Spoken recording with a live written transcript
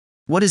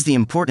What is the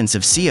importance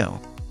of SEO?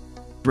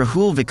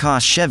 Rahul Vikas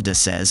Shevda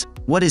says,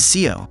 what is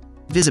SEO?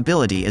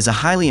 Visibility is a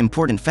highly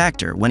important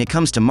factor when it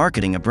comes to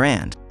marketing a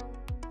brand.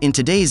 In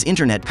today's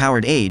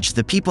internet-powered age,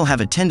 the people have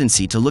a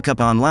tendency to look up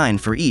online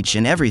for each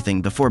and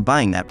everything before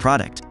buying that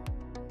product.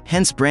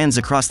 Hence, brands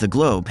across the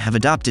globe have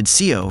adopted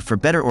SEO for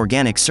better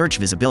organic search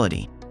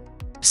visibility.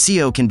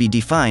 SEO can be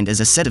defined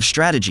as a set of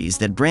strategies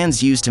that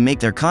brands use to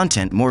make their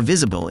content more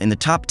visible in the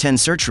top 10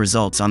 search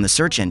results on the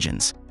search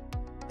engines.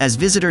 As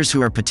visitors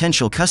who are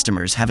potential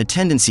customers have a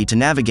tendency to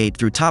navigate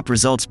through top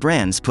results,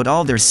 brands put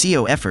all their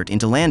SEO effort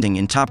into landing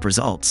in top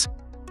results.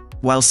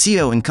 While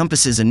SEO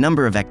encompasses a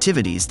number of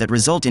activities that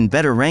result in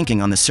better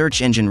ranking on the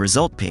search engine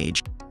result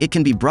page, it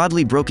can be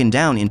broadly broken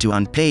down into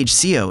on-page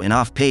SEO and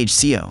off-page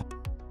SEO.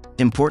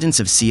 Importance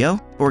of SEO?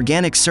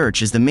 Organic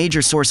search is the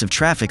major source of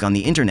traffic on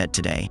the internet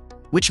today,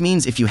 which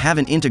means if you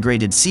haven't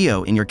integrated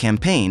SEO in your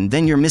campaign,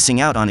 then you're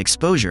missing out on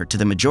exposure to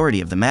the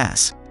majority of the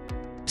mass.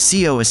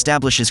 SEO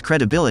establishes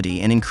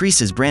credibility and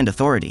increases brand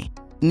authority.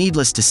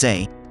 Needless to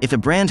say, if a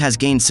brand has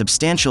gained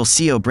substantial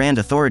SEO brand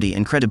authority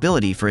and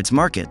credibility for its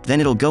market,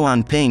 then it'll go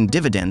on paying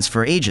dividends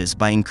for ages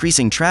by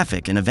increasing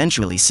traffic and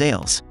eventually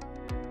sales.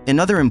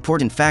 Another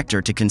important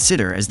factor to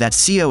consider is that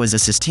SEO is a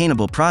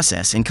sustainable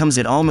process and comes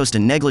at almost a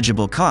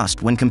negligible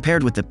cost when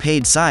compared with the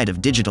paid side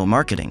of digital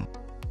marketing.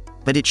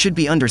 But it should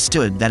be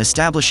understood that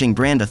establishing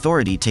brand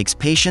authority takes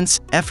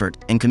patience, effort,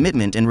 and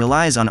commitment, and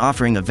relies on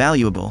offering a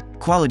valuable,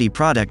 quality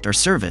product or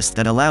service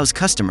that allows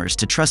customers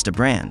to trust a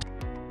brand.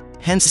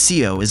 Hence,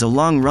 SEO is a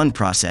long-run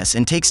process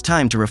and takes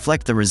time to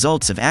reflect the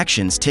results of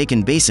actions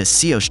taken basis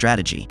SEO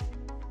strategy.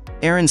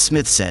 Aaron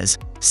Smith says,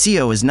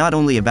 SEO is not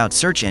only about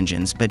search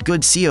engines, but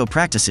good SEO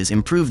practices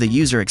improve the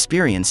user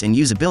experience and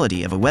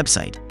usability of a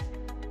website.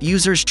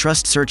 Users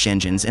trust search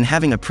engines, and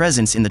having a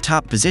presence in the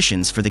top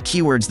positions for the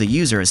keywords the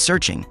user is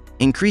searching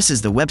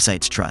increases the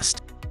website's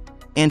trust.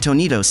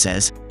 Antonito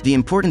says, the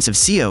importance of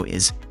SEO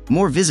is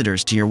more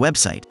visitors to your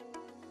website,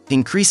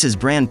 increases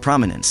brand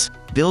prominence,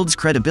 builds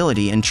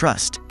credibility and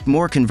trust,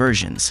 more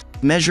conversions,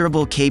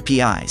 measurable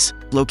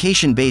KPIs,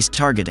 location-based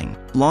targeting,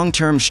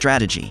 long-term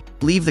strategy,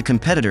 leave the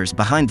competitors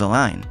behind the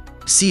line.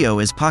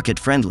 SEO is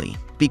pocket-friendly,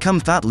 become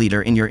thought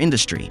leader in your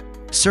industry,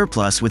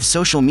 surplus with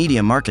social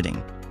media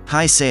marketing,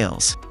 high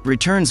sales,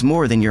 returns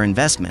more than your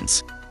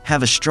investments,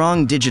 have a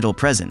strong digital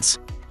presence,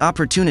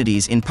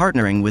 opportunities in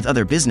partnering with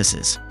other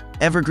businesses,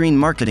 evergreen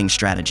marketing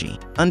strategy,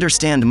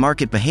 understand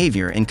market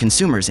behavior and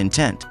consumers'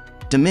 intent,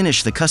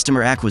 diminish the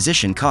customer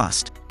acquisition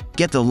cost,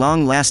 get the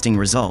long-lasting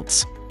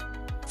results.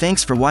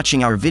 Thanks for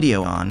watching our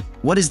video on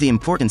what is the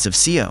importance of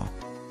SEO.